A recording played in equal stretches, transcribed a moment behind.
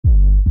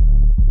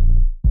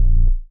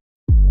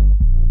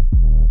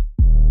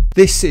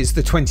This is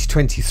the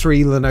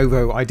 2023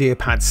 Lenovo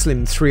IdeaPad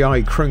Slim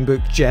 3i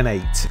Chromebook Gen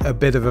 8, a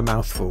bit of a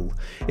mouthful.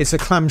 It's a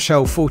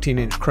clamshell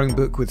 14-inch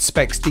Chromebook with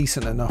specs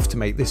decent enough to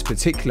make this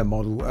particular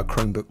model a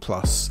Chromebook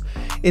Plus.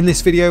 In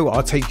this video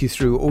I'll take you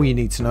through all you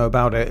need to know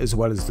about it, as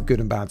well as the good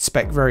and bad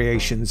spec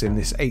variations in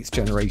this 8th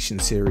generation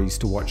series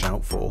to watch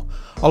out for.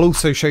 I'll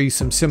also show you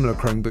some similar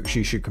Chromebooks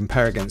you should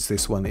compare against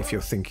this one if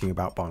you're thinking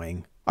about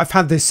buying. I've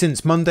had this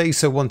since Monday,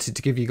 so wanted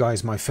to give you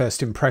guys my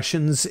first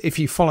impressions. If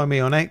you follow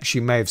me on X,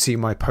 you may have seen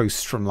my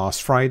posts from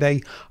last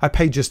Friday. I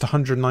paid just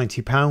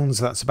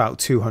 £190, that's about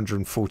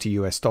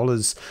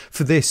 $240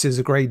 for this as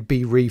a grade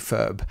B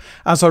refurb.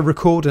 As I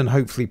record and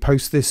hopefully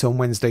post this on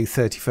Wednesday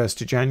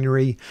 31st of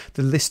January,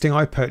 the listing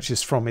I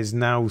purchased from is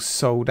now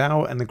sold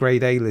out and the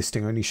grade A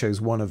listing only shows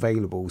one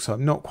available, so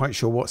I'm not quite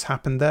sure what's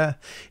happened there.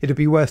 It'd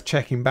be worth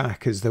checking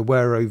back as there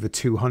were over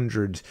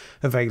 200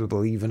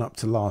 available even up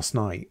to last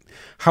night.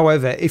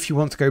 However, if you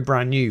want to go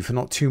brand new for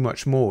not too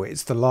much more,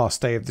 it's the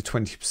last day of the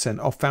 20%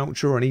 off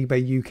voucher on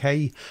eBay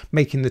UK,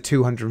 making the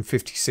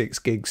 256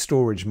 gig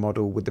storage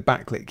model with the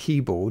backlit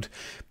keyboard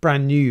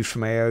brand new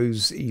from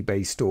AO's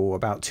eBay store,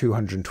 about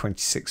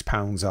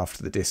 £226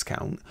 after the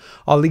discount.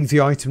 I'll leave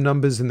the item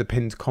numbers in the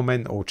pinned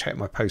comment or check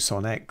my posts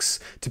on X.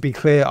 To be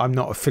clear, I'm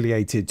not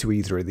affiliated to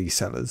either of these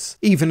sellers.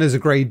 Even as a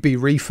grade B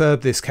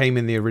refurb, this came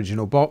in the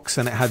original box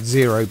and it had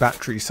 0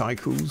 battery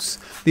cycles.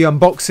 The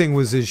unboxing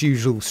was as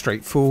usual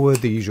straightforward,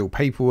 the usual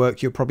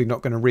paperwork you're probably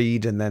not going to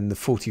read, and then the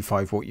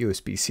 45-watt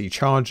USB-C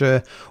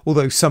charger,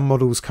 although some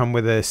models come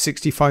with a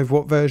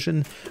 65-watt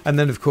version, and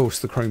then of course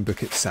the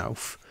Chromebook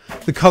itself.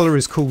 The colour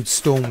is called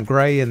Storm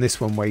Grey and this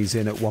one weighs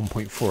in at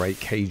 1.48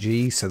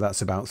 kg, so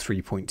that's about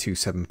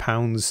 3.27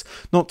 pounds.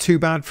 Not too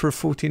bad for a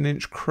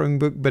 14-inch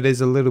Chromebook, but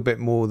is a little bit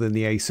more than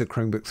the Acer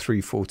Chromebook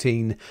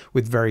 314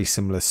 with very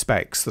similar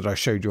specs that I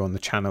showed you on the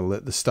channel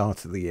at the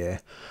start of the year.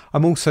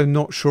 I'm also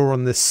not sure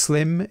on the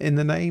Slim in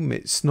the name.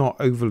 It's not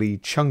overly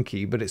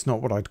chunky, but it's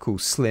not what I'd call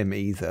slim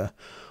either.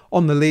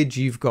 On the lid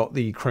you've got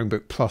the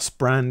Chromebook Plus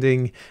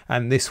branding,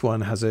 and this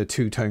one has a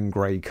two-tone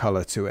grey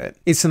colour to it.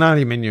 It's an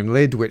aluminium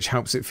lid which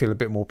helps it feel a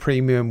bit more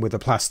premium with a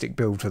plastic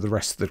build for the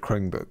rest of the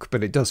Chromebook,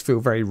 but it does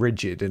feel very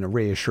rigid in a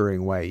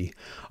reassuring way.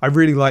 I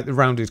really like the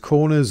rounded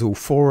corners, all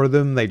 4 of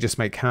them. They just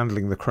make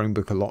handling the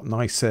Chromebook a lot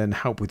nicer and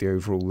help with the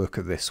overall look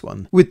of this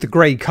one. With the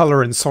grey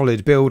colour and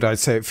solid build, I'd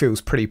say it feels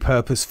pretty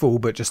purposeful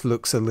but just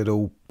looks a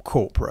little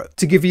corporate.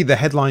 To give you the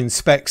headline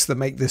specs that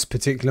make this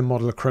particular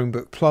model a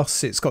Chromebook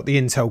Plus, it's got the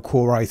Intel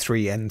Core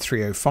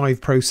i3-N305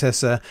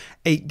 processor,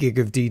 8GB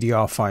of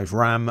DDR5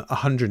 RAM,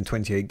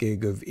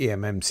 128GB of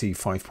eMMC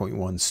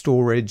 5.1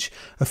 storage,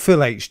 a full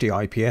HD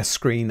IPS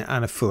screen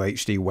and a full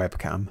HD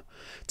webcam.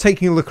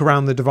 Taking a look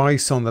around the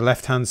device, on the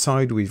left hand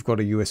side we've got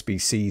a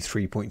USB-C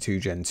 3.2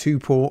 Gen 2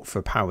 port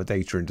for power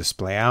data and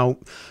display out,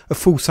 a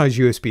full-size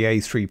USB-A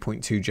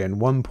 3.2 Gen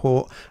 1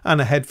 port and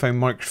a headphone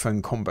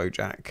microphone combo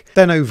jack.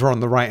 Then over on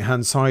the right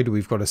hand side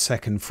we've got a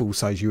second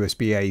full-size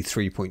USB-A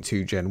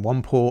 3.2 Gen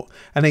 1 port,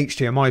 an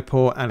HDMI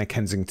port and a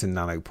Kensington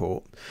Nano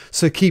port.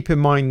 So keep in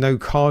mind no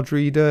card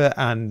reader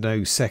and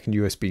no second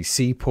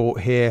USB-C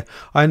port here.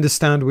 I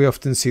understand we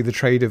often see the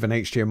trade of an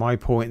HDMI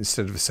port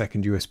instead of a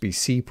second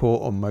USB-C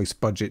port on most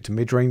budget to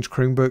mid-range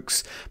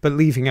Chromebooks, but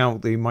leaving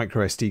out the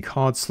microSD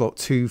card slot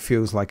too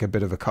feels like a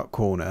bit of a cut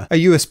corner.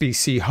 A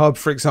USB-C hub,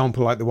 for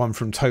example, like the one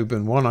from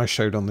Tobin One I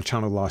showed on the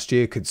channel last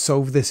year, could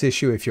solve this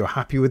issue if you're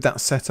happy with that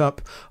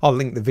setup. I'll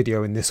link the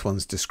video in this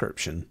one's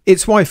description.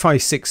 It's Wi-Fi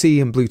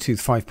 6E and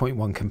Bluetooth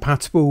 5.1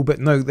 compatible, but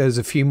note there's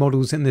a few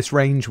models in this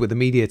range with a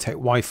MediaTek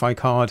Wi-Fi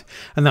card,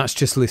 and that's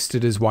just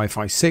listed as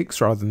Wi-Fi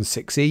 6 rather than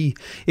 6E.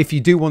 If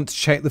you do want to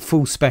check the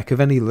full spec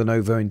of any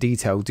Lenovo in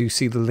detail, do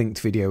see the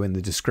linked video in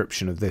the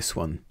description of this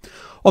one.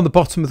 On the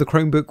bottom of the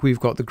Chromebook we've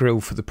got the grill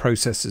for the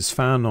processor's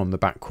fan on the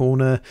back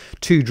corner,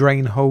 2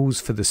 drain holes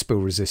for the spill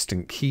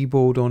resistant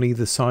keyboard on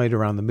either side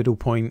around the middle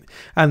point,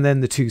 and then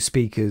the 2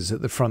 speakers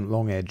at the front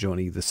long edge on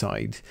either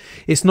side.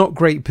 It's not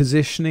great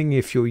positioning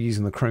if you're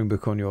using the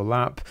Chromebook on your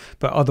lap,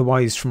 but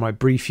otherwise from my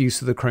brief use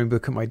of the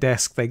Chromebook at my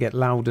desk they get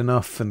loud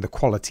enough and the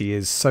quality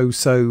is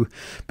so-so,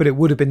 but it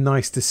would have been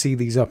nice to see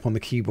these up on the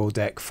keyboard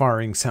deck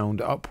firing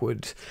sound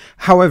upward.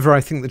 However,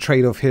 I think the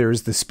trade-off here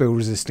is the spill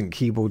resistant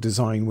keyboard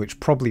design, which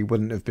probably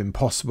wouldn't have been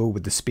possible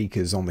with the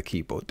speakers on the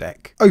keyboard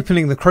deck.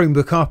 Opening the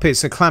Chromebook up,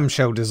 it's a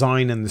clamshell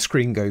design and the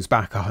screen goes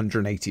back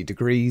 180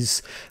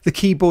 degrees. The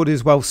keyboard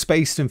is well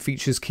spaced and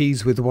features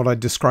keys with what I'd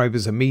describe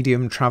as a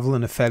medium travel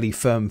and a fairly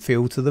firm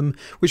feel to them,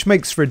 which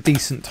makes for a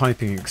decent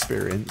typing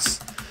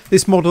experience.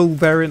 This model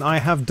variant I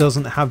have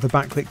doesn't have the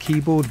backlit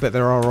keyboard, but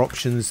there are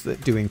options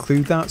that do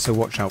include that, so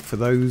watch out for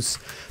those.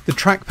 The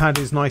trackpad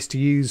is nice to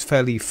use,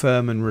 fairly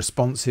firm and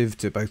responsive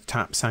to both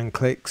taps and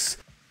clicks.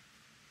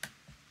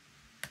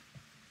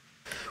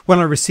 When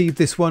I received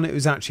this one it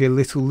was actually a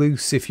little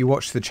loose. If you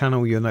watch the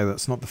channel you'll know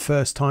that's not the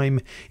first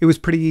time. It was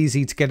pretty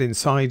easy to get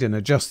inside and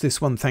adjust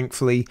this one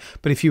thankfully,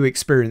 but if you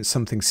experience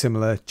something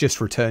similar just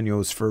return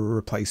yours for a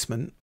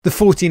replacement. The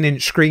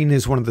 14-inch screen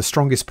is one of the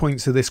strongest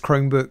points of this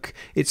Chromebook.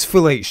 It's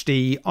Full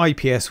HD,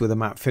 IPS with a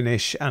matte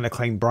finish and a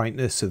claimed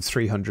brightness of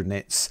 300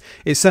 nits.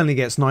 It certainly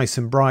gets nice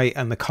and bright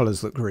and the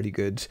colours look really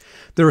good.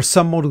 There are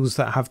some models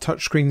that have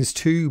touchscreens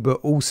too, but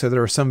also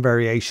there are some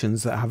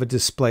variations that have a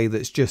display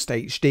that's just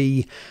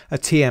HD, a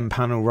TN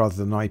panel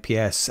rather than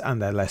IPS,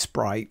 and they're less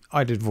bright.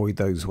 I'd avoid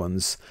those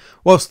ones.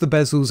 Whilst the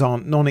bezels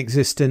aren't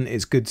non-existent,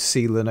 it's good to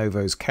see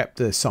Lenovo's kept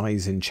their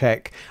size in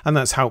check, and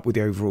that's helped with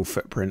the overall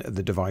footprint of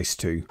the device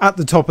too. At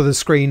the top of the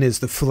screen is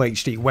the Full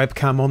HD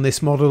webcam on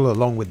this model,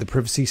 along with the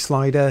privacy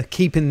slider.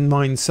 Keep in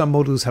mind some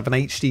models have an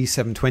HD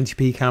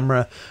 720p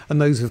camera, and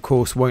those of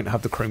course won't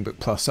have the Chromebook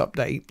Plus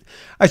update.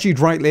 As you'd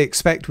rightly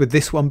expect with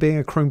this one being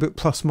a Chromebook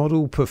Plus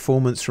model,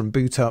 performance from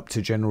boot up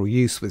to general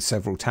use with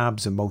several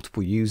tabs and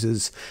multiple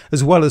users,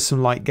 as well as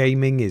some light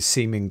gaming, is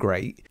seeming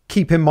great.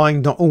 Keep in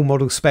mind not all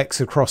model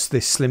specs across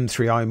this Slim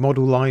 3i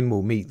model line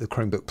will meet the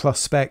Chromebook Plus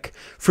spec.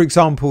 For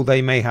example,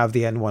 they may have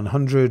the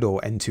N100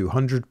 or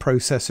N200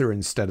 processor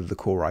instead of the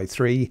Core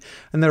i3,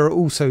 and there are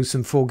also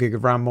some 4GB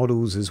of RAM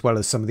models as well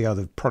as some of the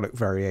other product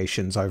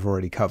variations I've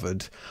already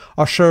covered.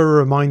 I'll show a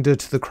reminder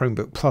to the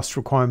Chromebook Plus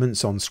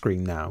requirements on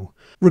screen now.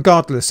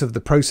 Regardless of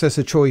the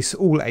processor choice,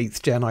 all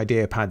 8th Gen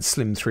IdeaPad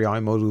Slim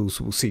 3i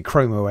models will see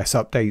Chrome OS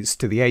updates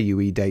to the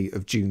AUE date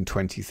of June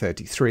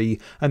 2033,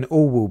 and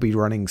all will be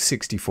running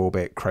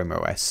 64-bit Chrome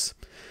OS.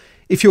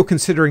 If you're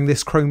considering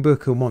this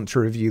Chromebook and want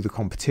to review the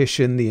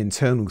competition, the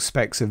internal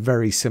specs are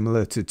very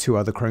similar to two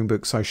other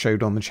Chromebooks I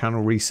showed on the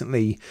channel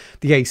recently,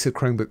 the Acer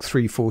Chromebook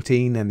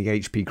 314 and the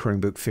HP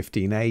Chromebook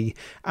 15A,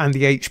 and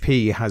the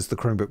HP has the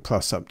Chromebook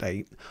Plus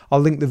update. I'll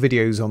link the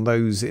videos on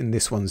those in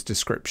this one's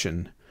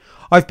description.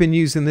 I've been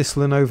using this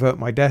Lenovo at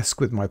my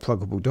desk with my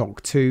pluggable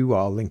dock too,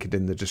 I'll link it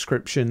in the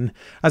description.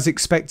 As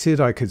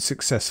expected, I could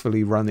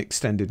successfully run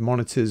extended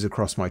monitors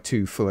across my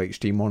two Full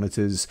HD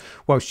monitors,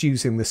 whilst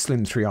using the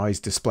Slim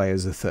 3i's display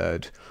as a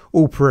third.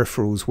 All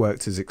peripherals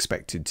worked as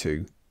expected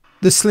too.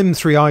 The Slim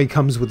 3i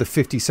comes with a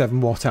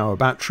 57 Wh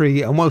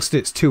battery, and whilst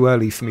it's too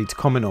early for me to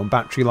comment on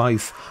battery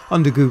life,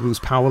 under Google's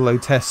power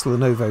load test,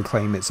 Lenovo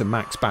claim it's a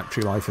max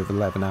battery life of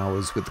 11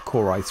 hours with the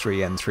Core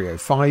i3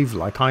 N305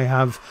 like I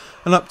have,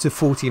 and up to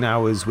 14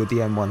 hours with the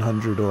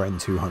N100 or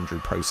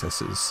N200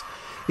 processors.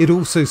 It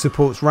also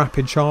supports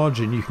rapid charge,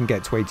 and you can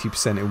get to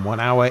 80% in 1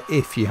 hour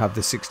if you have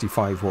the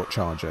 65 watt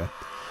charger.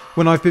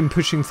 When I've been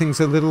pushing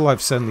things a little,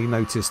 I've certainly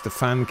noticed the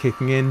fan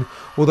kicking in,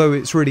 although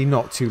it's really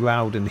not too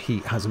loud and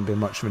heat hasn't been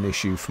much of an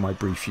issue for my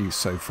brief use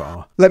so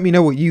far. Let me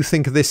know what you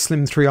think of this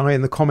Slim 3i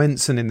in the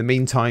comments, and in the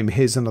meantime,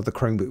 here's another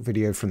Chromebook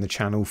video from the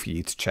channel for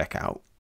you to check out.